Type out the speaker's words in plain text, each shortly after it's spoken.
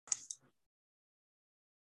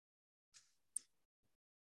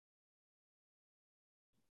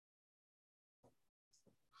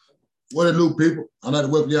What it do, people? I'd like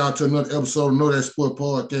to welcome y'all to another episode of Know That Sport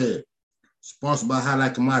Podcast, sponsored by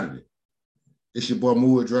Highlight Commodity. It's your boy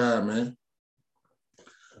Moore Drive, man.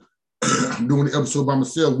 I'm doing the episode by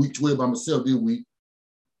myself, week 12 by myself this week.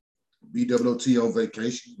 BWOT on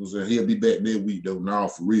vacation. He'll be back next week, though. Nah,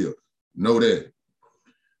 for real. Know that.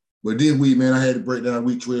 But this week, man, I had to break down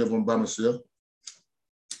week 12 on by myself.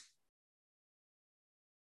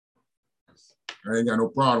 I ain't got no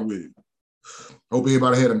problem with it. Hope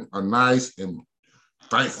everybody had a nice and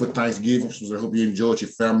thankful Thanksgiving. I hope you enjoyed your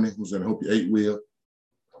family. I hope you ate well.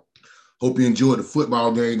 Hope you enjoyed the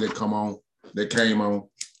football game that came on.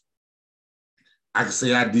 I can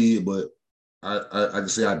say I did, but I can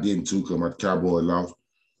say I didn't too because my Cowboys lost.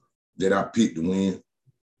 That I picked to win.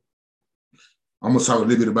 I'm gonna talk a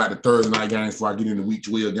little bit about the Thursday night games before I get into week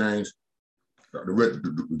 12 games. The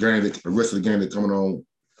rest of the game that's coming on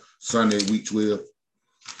Sunday, week 12.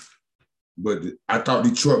 But I thought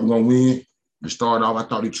Detroit was gonna win. To start off, I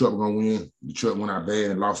thought Detroit was gonna win. Detroit went out bad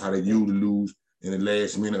and lost how they usually lose in the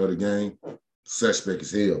last minute of the game. Suspect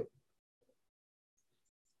as hell.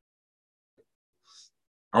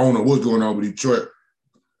 I don't know what's going on with Detroit.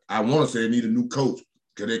 I want to say they need a new coach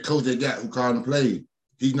because that coach they got who called the plays,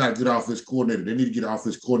 he's not a good offensive coordinator. They need to get an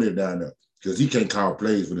offensive coordinator down there because he can't call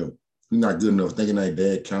plays for them. He's not good enough. Thinking like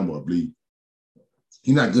Dad Campbell, I believe.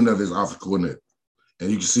 He's not good enough as an offensive coordinator. And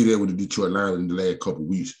you can see that with the Detroit Lions in the last couple of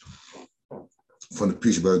weeks from the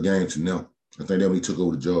Pittsburgh game to now. I think that when he took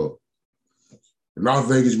over the job. The Las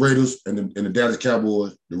Vegas Raiders and the Dallas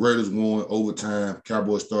Cowboys, the Raiders won overtime.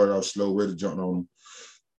 Cowboys started off slow. Raiders jumped on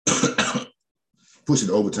them. Pushing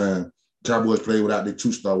to overtime. Cowboys played without their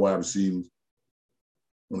two-star wide receivers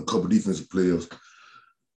and a couple defensive players.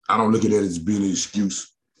 I don't look at that as being an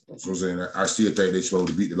excuse. So I'm saying I still think they're supposed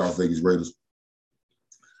to beat the Las Vegas Raiders.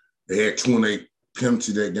 They had 28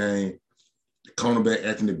 penalties that game. The cornerback,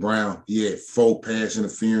 Anthony Brown, he had 4 pass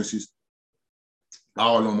interferences.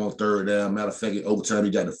 All of them on third down. Matter of fact, in overtime,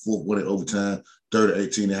 he got the fourth one in overtime,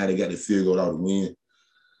 30-18, and how they got the field goal out to win.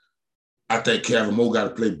 I think Calvin Moore got to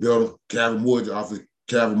play better. Calvin Moore got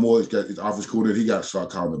his office coordinator. He got to start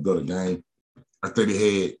calling a better game. I think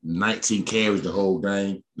they had 19 carries the whole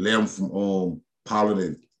game. 11 from Pollard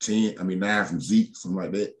and 9 from Zeke, something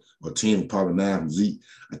like that. Or 10 from Pollard, 9 from Zeke.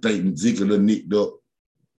 I think Zeke a little nicked up.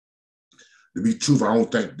 To be truthful, I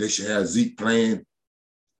don't think they should have Zeke playing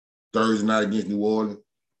Thursday night against New Orleans.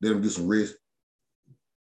 Let him get some rest.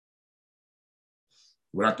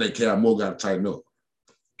 But I think Calvin Moore got to tighten up.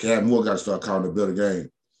 Calvin Moore got to start calling a better game.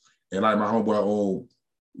 And like my homeboy on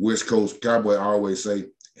West Coast Cowboy always say,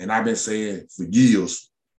 and I've been saying for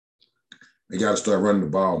years, they got to start running the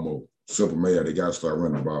ball more. Simple mayor, they got to start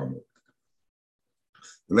running the ball more.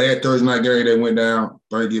 The last Thursday night game that went down,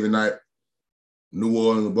 Thanksgiving night, New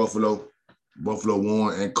Orleans and Buffalo. Buffalo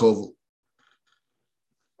won and covered.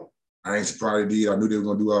 I ain't surprised they did. I knew they were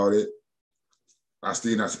going to do all that. I'm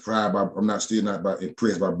still not surprised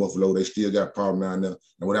impressed by Buffalo. They still got problems down there.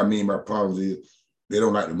 And what I mean by problems is they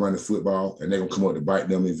don't like to run the football, and they're going to come up to bite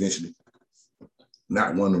them eventually.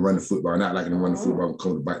 Not wanting to run the football, not liking to run the football,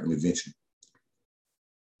 come to bite them eventually.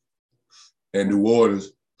 And New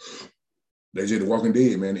Orleans, they just the walking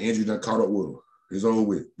dead, man. The injury done caught up with them. It's over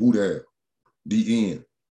with. Boo down. The end.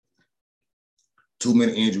 Too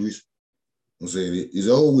many injuries. I'm saying it's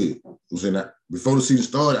over with. I'm saying that before the season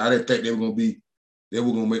started, I didn't think they were going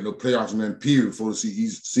to make no playoffs in that period before the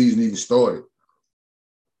season even started.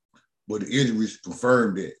 But the injuries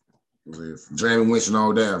confirmed that. Jameis Winston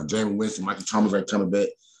all down. Jameis Winston, Michael Thomas ain't coming back.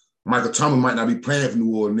 Michael Thomas might not be playing for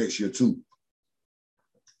New Orleans next year, too.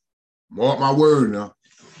 Mark my word now.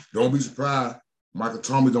 Don't be surprised. Michael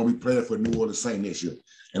Thomas don't be playing for New Orleans Saints next year.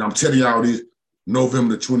 And I'm telling y'all this,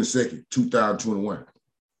 November the 22nd, 2021.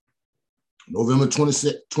 November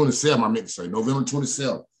 27, I meant to say. November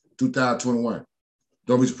 27, 2021.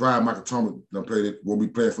 Don't be surprised Michael Thomas won't be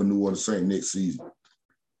playing for New Orleans Saints next season.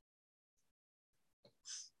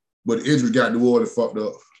 But the injuries got New Orleans fucked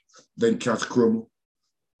up. They can catch a criminal.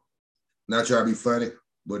 Not trying to be funny,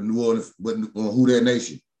 but New Orleans, but who that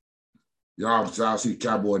nation? Y'all see the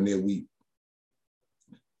Cowboy in that week.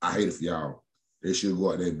 I hate it for y'all. They should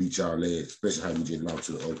go out there and beat y'all legs, especially how you just lost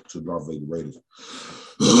to the Las Vegas Raiders.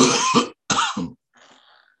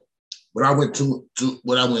 But I went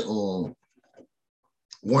 1-2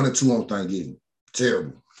 on Thanksgiving.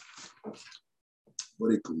 Terrible. But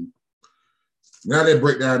it cool. Now they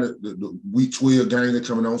break down the week 12 game that's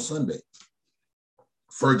coming on Sunday.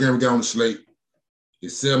 First game we got on the slate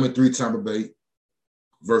is 7-3 Tampa Bay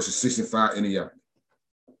versus 6-5 Indiana.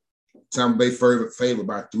 Tampa Bay favored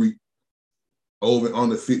by 3, over and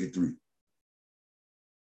under 53.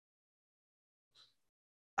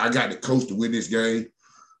 I got the coach to win this game.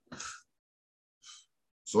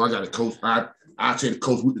 So I got the coach. I take the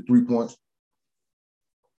coach with the 3 points.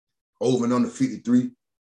 Over and under 53.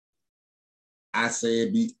 I say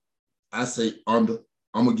under.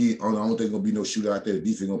 I'm gonna get under. I don't think it's gonna be no shootout out there. The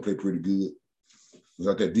defense gonna play pretty good.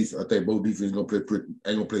 I think both defenses gonna play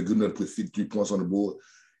good enough to put 53 points on the board.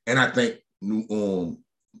 And I think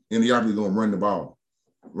Indianapolis gonna run the ball.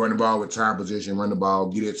 Run the ball with time possession, run the ball,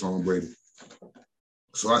 get it to Tom Brady.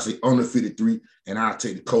 So I say under 53, and I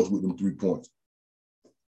take the coach with them 3 points.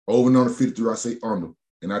 Over and under 53, I say under,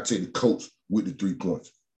 and I take the coach with the 3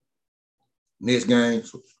 points. Next game,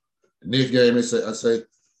 I say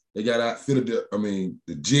they got out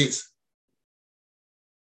the Jets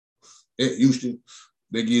at Houston.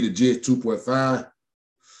 They give the Jets 2.5,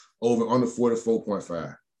 over under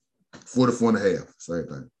 44.5. 44.5, same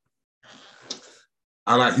thing.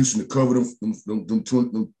 I like Houston to cover them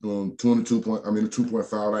 22 point. The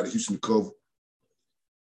 2.5. I like Houston to cover,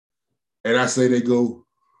 and I say they go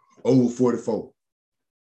over 44.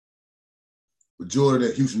 Majority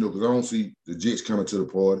that Houston though, because I don't see the Jets coming to the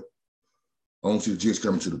party.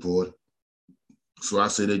 So I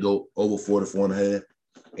say they go over 44.5,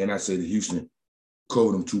 and I say the Houston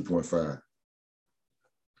cover them 2.5.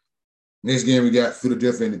 Next game we got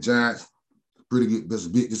Philadelphia and the Giants. Pretty good. This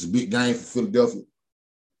is a big game for Philadelphia.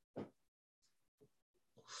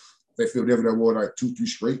 They Philadelphia that won like 2-3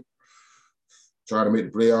 straight. Trying to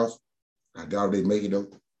make the playoffs. I doubt they make it though.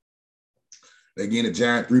 They getting the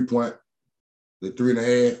Giants 3 point, the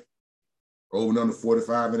 3.5, over and under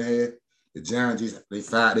 45.5. The Giants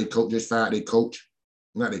fired their coach.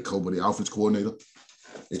 Not their coach, but the offense coordinator.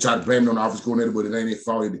 They try to blame it on the offense coordinator, but it ain't their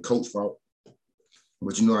fault, it's the coach fault.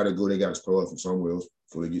 But you know how they go, they got to start from somewhere else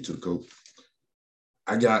before they get to the coach.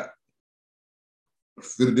 I got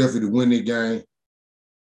Philadelphia to win their game.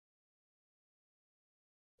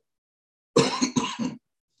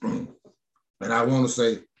 And I want to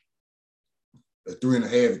say a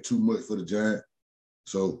 3.5 is too much for the Giants.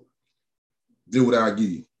 So do what I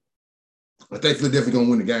give you. I think Philadelphia gonna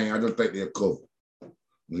win the game. I don't think they'll cover.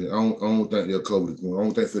 I don't think they'll cover the. I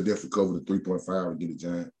don't think Philadelphia cover the 3.5 to get the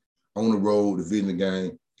Giants on the road, division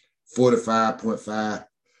game, 45.5.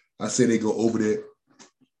 I say they go over that,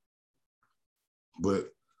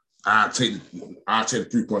 but I take the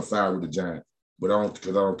 3.5 with the Giants. But I don't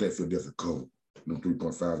think Philadelphia cover them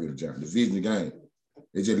 3.5 with the Giants. Division game,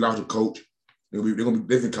 they just lost a coach. They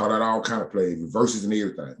can call out all kind of plays, reverses and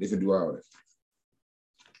everything. They can do all that.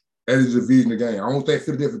 That is a division game. I don't think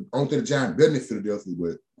the Giants better than Philadelphia,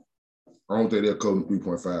 but I don't think they'll cover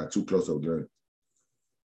 3.5. Too close up game.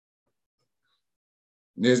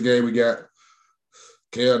 Next game we got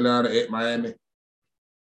Carolina at Miami.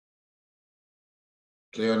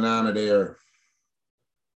 Carolina,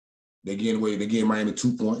 they getting Miami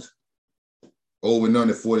 2 points. Over and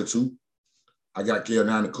under 42. I got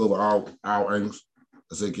Carolina to cover all angles.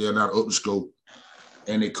 I say Carolina up the scope,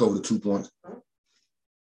 and they cover the 2 points.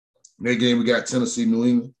 Next game, we got Tennessee, New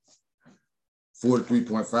England,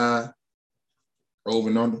 43.5, over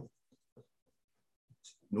and under.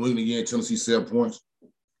 New England again, Tennessee 7 points.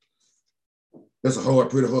 That's a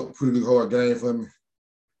pretty good hard game for me.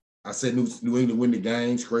 I said New England win the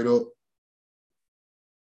game straight up.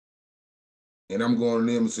 And I'm going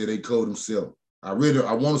to them and say they cover themselves. I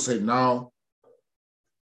want to say no.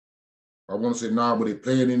 But they're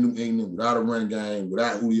playing in New England without a run game,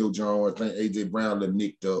 without Julio Jones. I think A.J. Brown let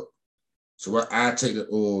nicked up. So I take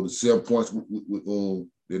the 7 points with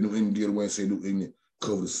the New England get away and say New England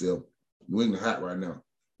cover the 7. New England hot right now.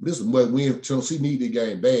 But this is what Tennessee need their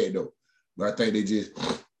game bad though. But I think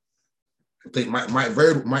I think Mike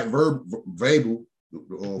Vrabel,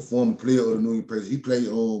 the former player of the New England Patriots, he played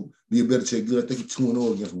Bill Belichick good. I think he's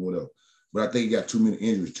 2-0 against him, whatever. But I think he got too many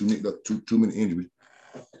injuries, too many injuries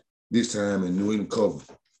this time, and New England covered.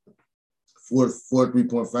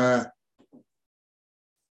 43.5.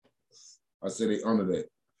 I said they under that.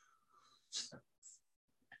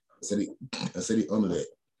 I said they under that.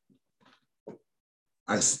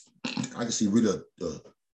 I can see rid of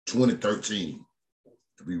 2013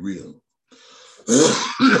 to be real.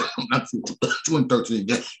 Not 2013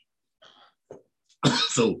 game.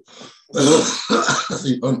 So I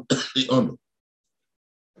see under.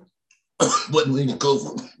 But New England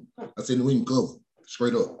cover. I say New England cover.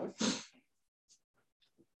 Straight up.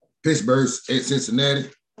 Pittsburgh at Cincinnati.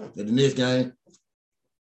 At the next game,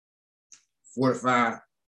 45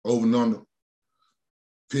 over and under.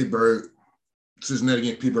 Cincinnati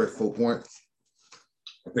against Pittsburgh 4 points.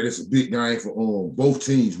 I think it's a big game for both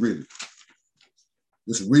teams, really.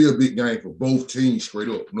 It's a real big game for both teams, straight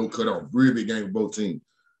up. No cutoff. Real big game for both teams.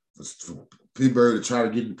 For Pittsburgh to try to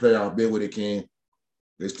get the playoff bet where they can.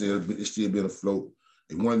 They still been afloat.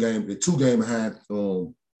 They 2 games behind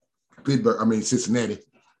Cincinnati,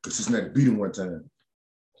 because Cincinnati beat them one time.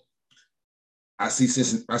 I'm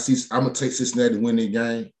gonna take Cincinnati to win their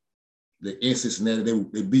game. They're in Cincinnati.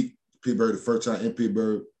 They beat Pittsburgh the first time in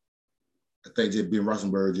Pittsburgh. I think just Ben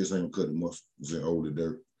Roethlisberger just ain't gonna cut the muscle. Just ain't hold the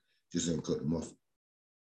dirt. Just ain't gonna cut the muscle.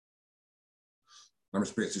 I'm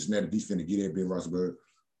expecting Cincinnati defense to get at Ben Roethlisberger.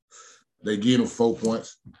 They give them 4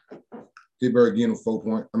 points. Pittsburgh getting them 4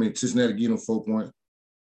 points. Cincinnati getting them 4 points.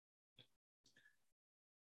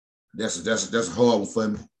 That's a hard one for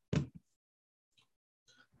me.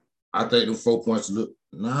 I think them 4 points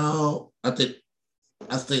I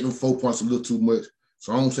think them 4 points a little too much.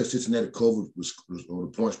 So I don't say Cincinnati covered on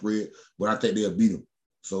the point spread, but I think they'll beat them.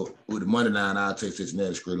 So with the money line, I'll take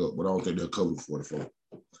Cincinnati straight up, but I don't think they'll cover 44.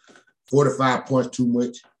 45 points too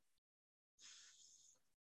much.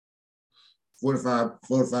 45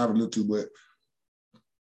 a little too much.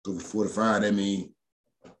 Because 45, that means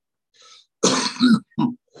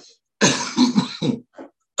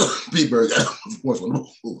Pittsburgh got points on the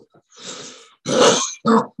board. I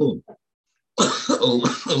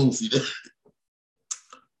don't see that.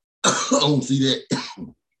 I don't see that.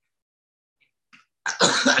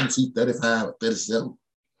 I can see 35 or 37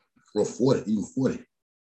 or 40, even 40.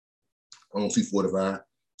 I don't see 45.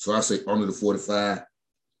 So I say under the 45.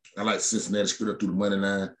 I like Cincinnati straight up through the money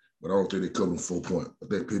line, but I don't think they cover 4 points. I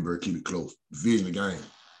think Pittsburgh keep it close. Division game.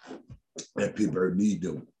 And Pittsburgh need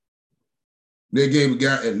them. That game we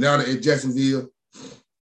got Atlanta and Jacksonville.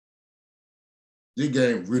 This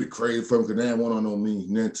game really crazy for me because that one don't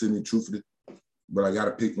mean nothing to me, truthfully. But I got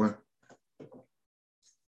to pick one.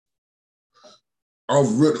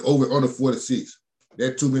 Over under 46.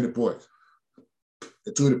 That's too many points.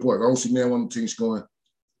 That's too many points. I don't see now one of the teams scoring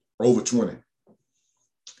over 20. I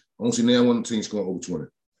don't see now one of the teams scoring over 20.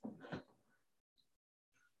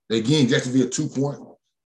 They getting Jacksonville 2 points.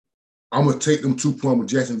 I'm going to take them 2 points with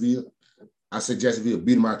Jacksonville. I said Jacksonville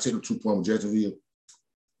beat them. I take them 2 points with Jacksonville.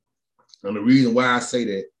 And the reason why I say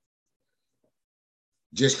that,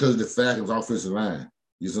 just because of the Falcons' offensive line.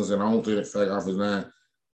 You know what I'm saying? I don't think that Falcons' offensive line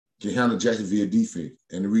can handle Jacksonville defense.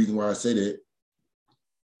 And the reason why I say that,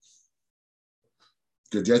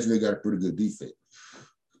 because Jacksonville got a pretty good defense.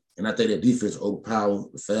 And I think that defense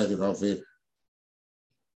overpowered the Falcons' offense.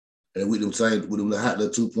 And with them hot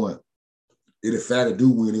little 2 points, if the Falcons do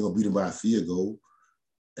win, they're going to beat them by a field goal.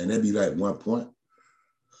 And that'd be like 1 point.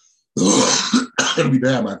 It'll be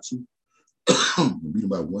down by 2. Beat them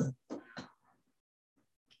by 1.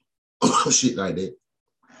 Shit like that.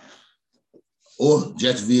 Or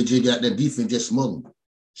Jacksonville just got that defense just smuggled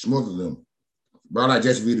them. But I like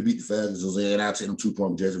Jacksonville to beat the Falcons, and I'll take them 2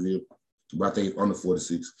 points with Jacksonville. But I think under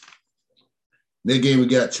 46. Next game we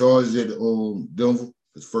got Chargers at Denver.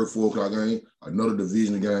 It's the first 4 o'clock game, another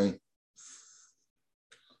division game.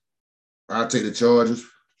 I'll take the Chargers.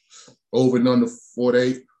 Over and under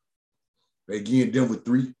 48. They getting Denver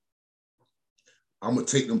 3. I'm gonna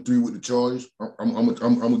take them 3 with the Chargers. I'm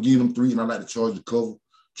gonna give them 3, and I like the Chargers to cover.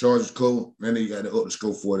 Chargers cover, and they got to up the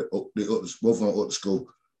score for it. They both of them up the score.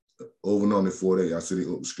 Over and under 48. I said they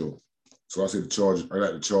up the score. So I said the Chargers. I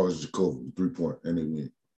like the Chargers to cover 3 points, and they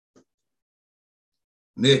win.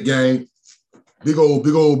 Next game, big old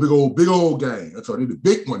game. That's all. This the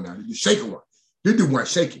big one now. This the shaking one. This the one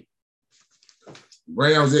shaking.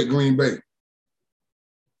 Rams at Green Bay.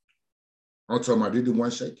 I'm talking about this the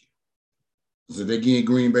one shaking. So they getting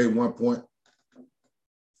Green Bay 1 point.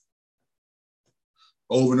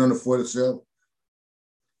 Over and under 47.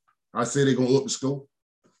 I say they're gonna up the score.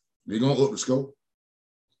 They're gonna up the score.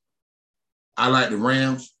 I like the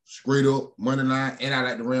Rams straight up money line, and I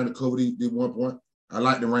like the Rams to cover these 1 point. I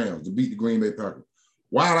like the Rams to beat the Green Bay Packers.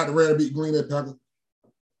 Why I like the Rams to beat the Green Bay Packers?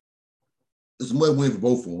 It's a must win for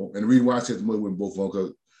both of them. And the reason why I said it's a must win for both of them,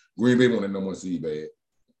 because Green Bay won that number 1 seed bad.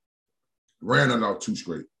 Rams done lost 2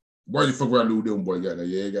 straight. Boy, you fuck around and lose them, boy.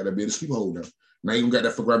 You got to be the sleep hold now. Now you got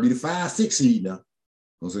that fuck around be the 5-6 seed now.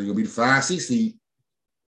 I'm saying you're going to be the 5-6 seed.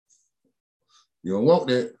 You don't want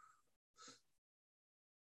that.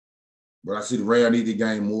 But I see the Rams need to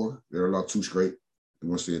gain more. They're lost 2 straight. They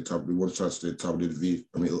want to stay at top. They want to try to stay at the top of the division.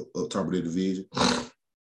 Up top of the division.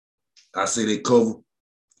 I say they cover.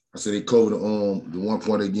 I say they cover the 1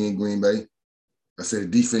 point again, Green Bay. I say the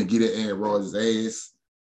defense get at Aaron Rodgers' ass.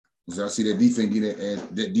 So I see that defense get at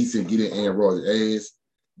Aaron Rodgers' ass.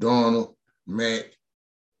 Donald, Mack,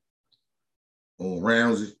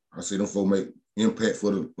 Ramsey. I say them folks make impact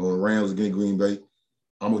for the Rams against Green Bay.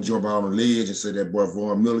 I'm gonna jump out on the ledge and say that boy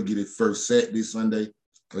Von Miller get his first sack this Sunday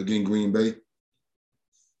against Green Bay.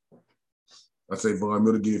 I say Von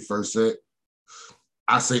Miller get his first sack.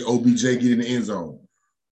 I say OBJ get in the end zone.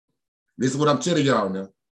 This is what I'm telling y'all now.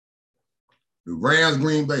 The Rams,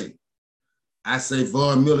 Green Bay. I say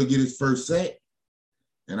Von Miller get his first sack,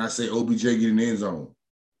 and I say OBJ get in the end zone.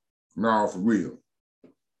 No, for real.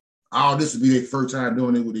 All this will be their first time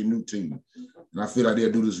doing it with their new team. And I feel like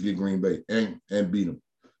they'll do this against Green Bay and beat them.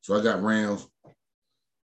 So I got Rams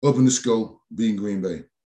up in the score, beating Green Bay.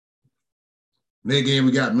 Next game,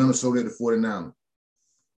 we got Minnesota at the 49ers.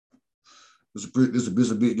 This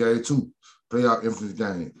is a big game, too. Playoff influence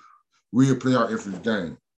game. Real playoff influence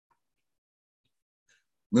game.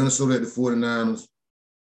 Minnesota at the 49ers.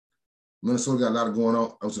 Minnesota got a lot of going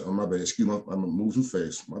on. Oh, my bad. Excuse me. I'm going to move too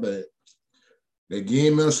fast. My bad. They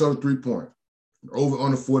gave Minnesota 3 points. Over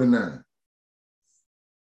on the 49.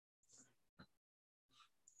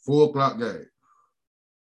 4 o'clock game.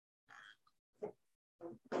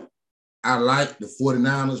 I like the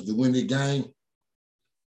 49ers to win the game.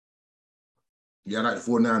 Yeah, I like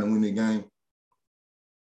the 49ers to win the game.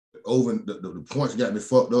 Over the points got me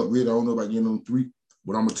fucked up. Really, I don't know about getting them 3,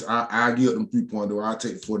 but I give them 3 points though. I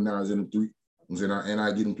take the 49ers in them 3. I'm saying, and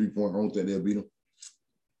I give them 3 points. I don't think they'll beat them.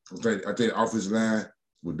 I think the offensive line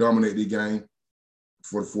will dominate the game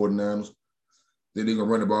for the 49ers. Then they're gonna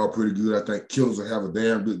run the ball pretty good. I think Killers will have a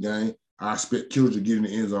damn good game. I expect Killers to get in the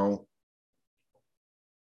end zone.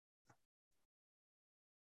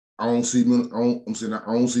 I don't see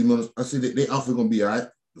Minnesota. I see that they offense gonna be all right.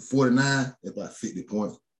 The 49, that's about 50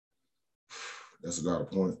 points. That's a lot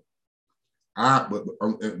of points.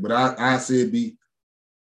 But I said be.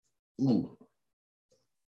 Ooh.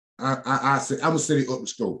 I said I'm gonna set it up the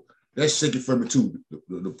score. That's shaking for me too.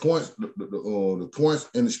 The points, the points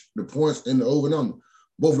and the over and under.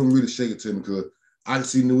 Both of them really shake it to me because I can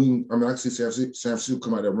see New England. I mean, I can see San Francisco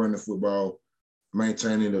come out there running the football,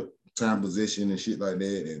 maintaining the time position and shit like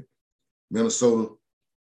that. And Minnesota,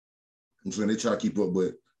 I'm saying they try to keep up,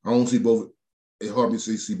 but I don't see both. It's hard to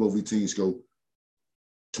see both these teams go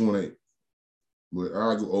 28. But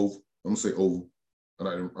I'll go over. I'm gonna say over. I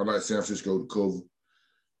like San Francisco to cover,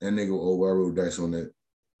 and they go over. I roll dice on that.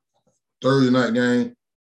 Thursday night game,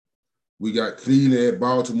 we got Cleveland at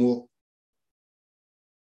Baltimore.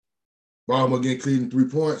 Baltimore getting Cleveland 3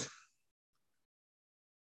 points.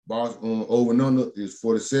 Baltimore over and under is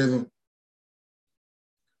 47.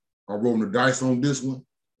 I'm rolling the dice on this one,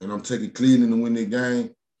 and I'm taking Cleveland to win this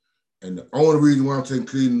game. And the only reason why I'm taking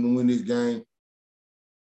Cleveland to win this game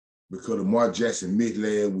because Lamar Jackson missed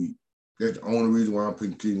last week. That's the only reason why I'm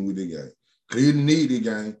picking Cleveland with this game. Cleveland need this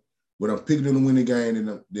game, but I'm picking them to win the game.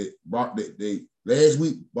 And they last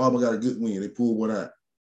week, Baltimore got a good win. They pulled one out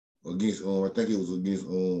against, I think it was against,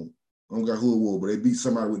 I don't got who it was, but they beat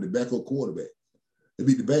somebody with the backup quarterback. They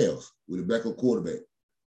beat the Bears with the backup quarterback.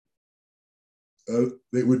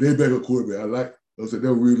 With their backup quarterback, I said, they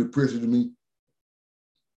were really impressive to me.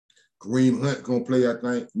 Kareem Hunt gonna play, I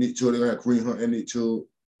think. Nick Chubb, they gonna have Kareem Hunt and Nick Chubb.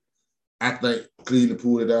 I think Cleveland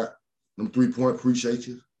pulled it out. Them 3 point, appreciate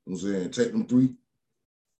you. I'm saying, take them 3.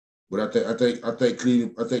 But I think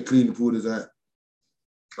Cleveland pulled it out.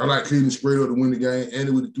 I like Cleveland straight up to win the game, and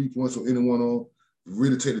it with the 3 points on anyone on.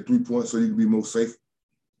 Really take the 3 points so you can be more safe.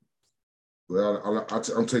 But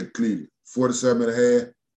I'm taking Cleveland.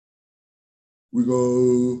 47.5.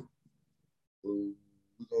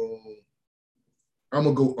 I'm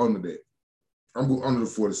gonna go under that. I'm going under the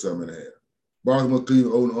 47.5. Baltimore,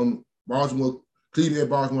 Cleveland over Baltimore, Cleveland,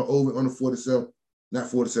 Baltimore over under 47, not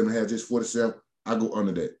 47.5, just 47. I go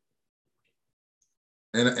under that.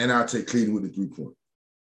 And I'll take Cleveland with the 3 point.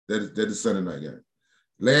 That is Sunday night game.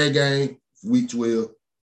 Last game, week 12.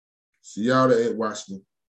 Seattle at Washington.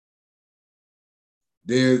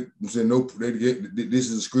 This is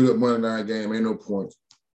a screwed up Monday night game. Ain't no points.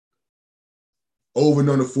 Over and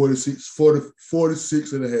under 46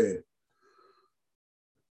 and a half.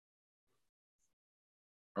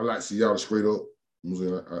 I like Seattle straight up.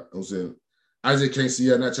 I'm saying I just can't see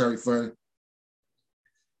Seattle not trying to be funny.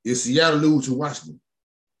 If Seattle lose to Washington,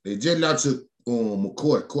 they just lost to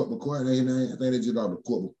McCoy. Court McCoy, I think they just lost to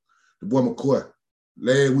Court. The boy McCoy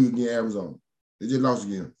last week against Arizona. They just lost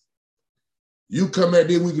again. You come back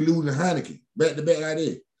this week and lose to Heineken. Back to back like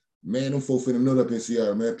that. Man, them folks finna nut up in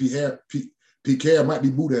Seattle, man. Pete Carroll might be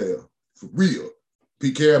boo to hell. For real.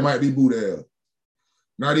 Pete Carroll might be boo to hell.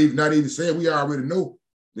 Not even saying we already know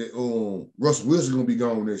that Russell Wilson gonna be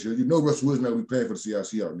gone next year. You know Russell Wilson not be playing for the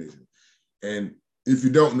Seahawks next year. And if you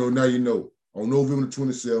don't know, now you know. On November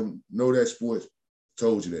 27th, Know That Sports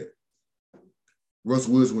told you that.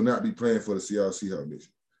 Russell Wilson will not be playing for the Seahawks next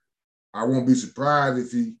year. I won't be surprised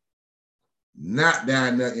if he not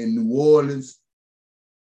down there in New Orleans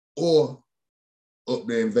or up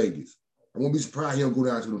there in Vegas. I won't be surprised he don't go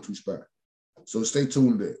down to them 2 spots. So stay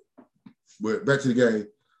tuned to that. But back to the game.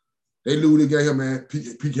 They lose the game, man.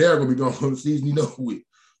 Pete Harris gonna be gone for the season, you know with.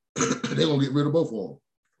 They're gonna get rid of both of them.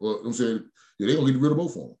 Well, I'm saying, yeah, they're gonna get rid of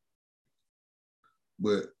both of them.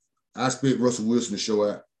 But I expect Russell Wilson to show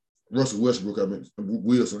out. Russell Westbrook, I mean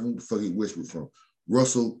Wilson. I don't know the fuck he Westbrook from.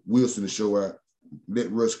 Russell Wilson to show out.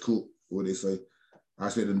 Let Russ cook, what they say. I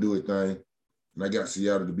expect them to do a thing. And I got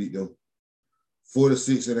Seattle to beat them.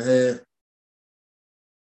 46.5.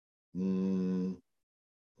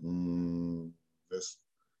 That's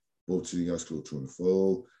both teams got to score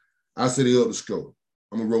 24. I said they up the score.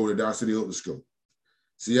 I'm gonna roll it down. I said they up the score.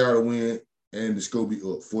 Seattle win and the score be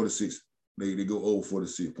up 46. They go over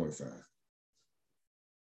 46.5.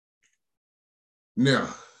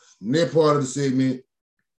 Now, next part of the segment,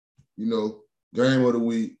 you know, game of the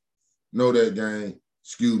week, know that game,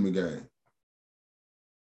 excuse me game.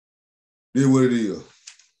 This what it is.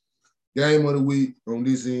 Game of the week on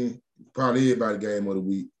this end, probably everybody game of the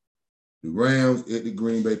week. The Rams at the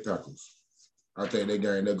Green Bay Packers. I think that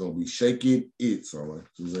game, they're going to be shaking it, son.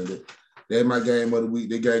 That's my game of the week.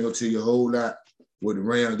 That game going to tell you a whole lot what the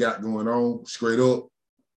Rams got going on, straight up,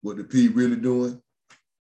 what the P really doing.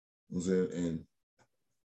 And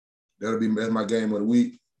that's my game of the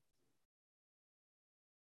week.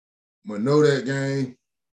 I'm going to know that game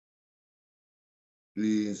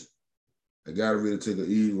is I got to really take an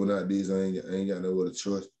easy one out of these. I ain't got no other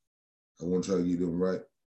choice. I want to try to get them right.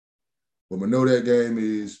 But I know that game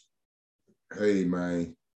is, hey,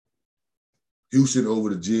 man, Houston over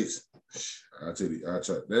the Jets. I'll tell you, I'll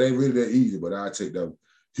try. That ain't really that easy, but I'll take that one.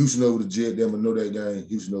 Houston over the Jets. Them, I know that game.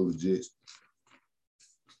 Houston over the Jets.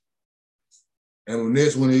 And the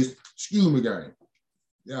next one is excuse me game.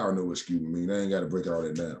 Y'all know what excuse me mean. I ain't got to break all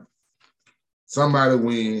that down. Somebody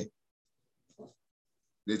win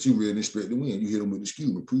that you really expect to win. You hit them with the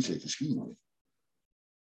excuse me. Appreciate you, excuse me.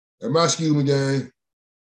 And my excuse me game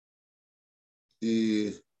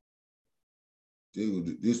is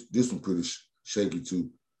this one pretty shaky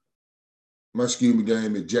too. My excuse me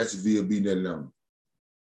game is Jacksonville beating Atlanta.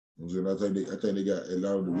 I think they got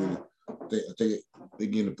Atlanta to really. I think they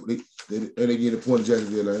getting the point of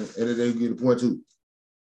Jacksonville, and they get the point too.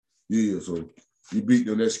 Yeah, so you beat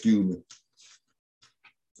them. That's excuse me.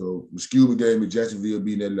 So the excuse me game is Jacksonville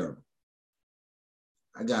beating Atlanta.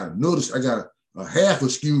 I got a half of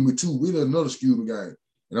excuse me too. Really another excuse me game,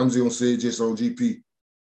 and I'm just gonna say it just on GP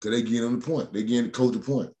because they getting on the point. They getting the coach the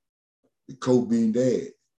point. The coach being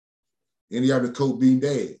dad. Any of the coach being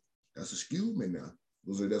dad. That's a excuse me now.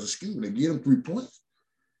 That's a excuse me. They get them 3 points.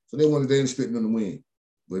 So they expecting them to win.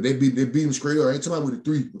 But they beat them straight up. I ain't talking about with the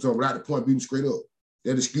 3. I'm talking without the point, beat them straight up.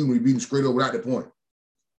 That excuse me, beat them straight up without the point.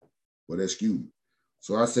 But that's excuse me.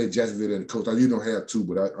 So I say Jacksonville and the coach. You don't have 2,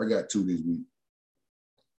 but I got 2 this week.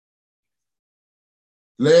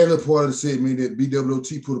 Last part of the segment that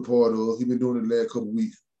BWOT put a part of. He been doing it the last couple of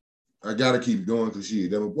weeks. I gotta keep it going because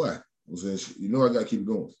that was why. I'm saying, you know I gotta keep it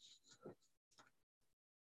going.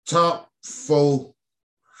 Top 4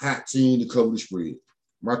 hot team to cover the spread.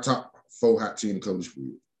 My top 4 hot team to cover the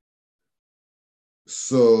spread.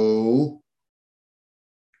 So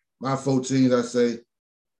my 4 teams, I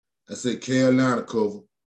say Carolina cover.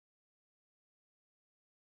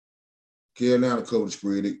 Carolina cover the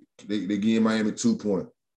spread. They give Miami 2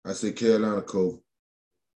 points. I say Carolina cover.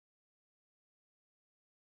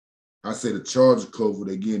 I say the Chargers cover.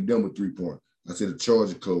 They getting them with 3 points. I say the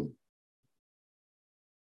Chargers cover.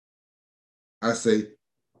 I say,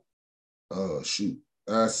 I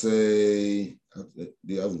say, I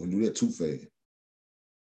was going to do that too fast.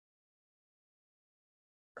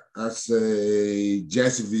 I say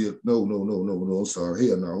Jacksonville. No. Sorry.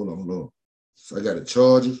 Hell no. Hold on. So I got the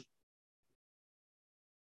Chargers.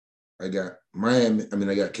 I got Miami.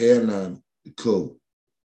 I got Carolina, the cover.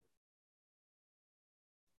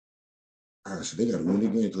 So they got to win the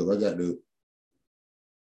game because I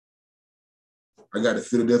got the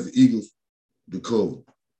Philadelphia Eagles, the cover.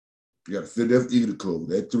 You got the Philadelphia Eagles, the cover.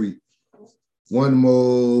 That 3. One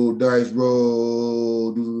more dice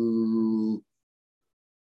roll.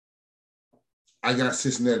 I got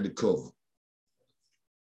Cincinnati to cover.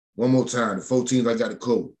 One more time. The 4 teams I got to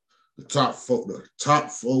cover. The top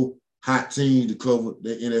 4 hot teams to cover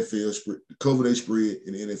the NFL spread, to cover their spread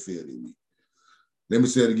in the NFL this week. Let me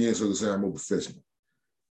say it again so you can say I'm more professional.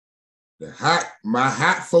 My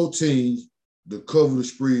hot 4 teams to cover the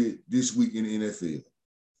spread this week in the NFL.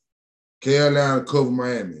 Carolina cover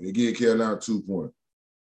Miami. They give Carolina 2 points.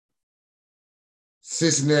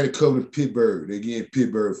 Cincinnati cover Pittsburgh. They give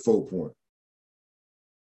Pittsburgh 4 points.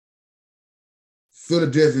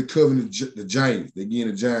 Philadelphia covering the Giants. They give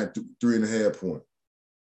the Giants 3.5 points.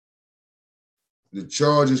 The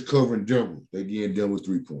Chargers covering Denver. They getting Denver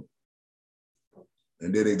 3 points.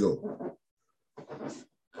 And there they go.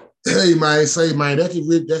 Hey, man,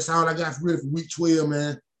 that's all I got for real for week 12,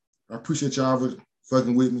 man. I appreciate y'all for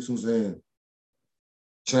fucking with me, so I'm saying.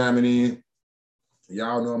 Chiming in.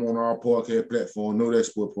 Y'all know I'm on our podcast platform, Know That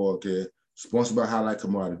Sport Podcast, sponsored by Highlight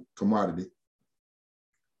Commodity.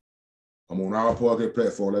 I'm on our podcast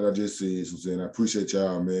platform, like I just said, so I'm saying. I appreciate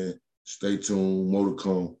y'all, man. Stay tuned, more to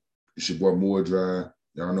come. It's your boy More Drive.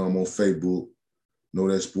 Y'all know I'm on Facebook, Know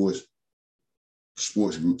That Sports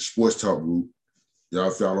group, Sports Talk group. Y'all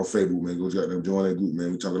follow on Facebook, man. Go join that group,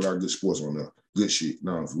 man. We talk a lot of good sports on there. Good shit.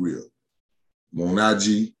 No, for real. I'm on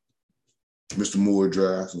IG, Mr. More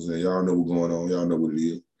Drive. So I'm saying, y'all know what's going on. Y'all know what it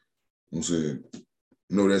is. I'm saying,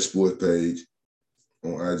 Know That Sports page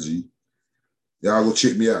on IG. Y'all go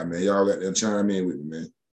check me out, man. Y'all got to chime in with me,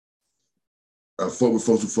 man. Fuck with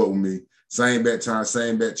folks who fuck with me. Same bat time,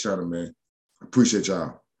 same bat channel, man. Appreciate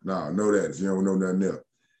y'all. Nah, know that if you don't know nothing else.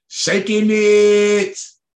 Shaking it.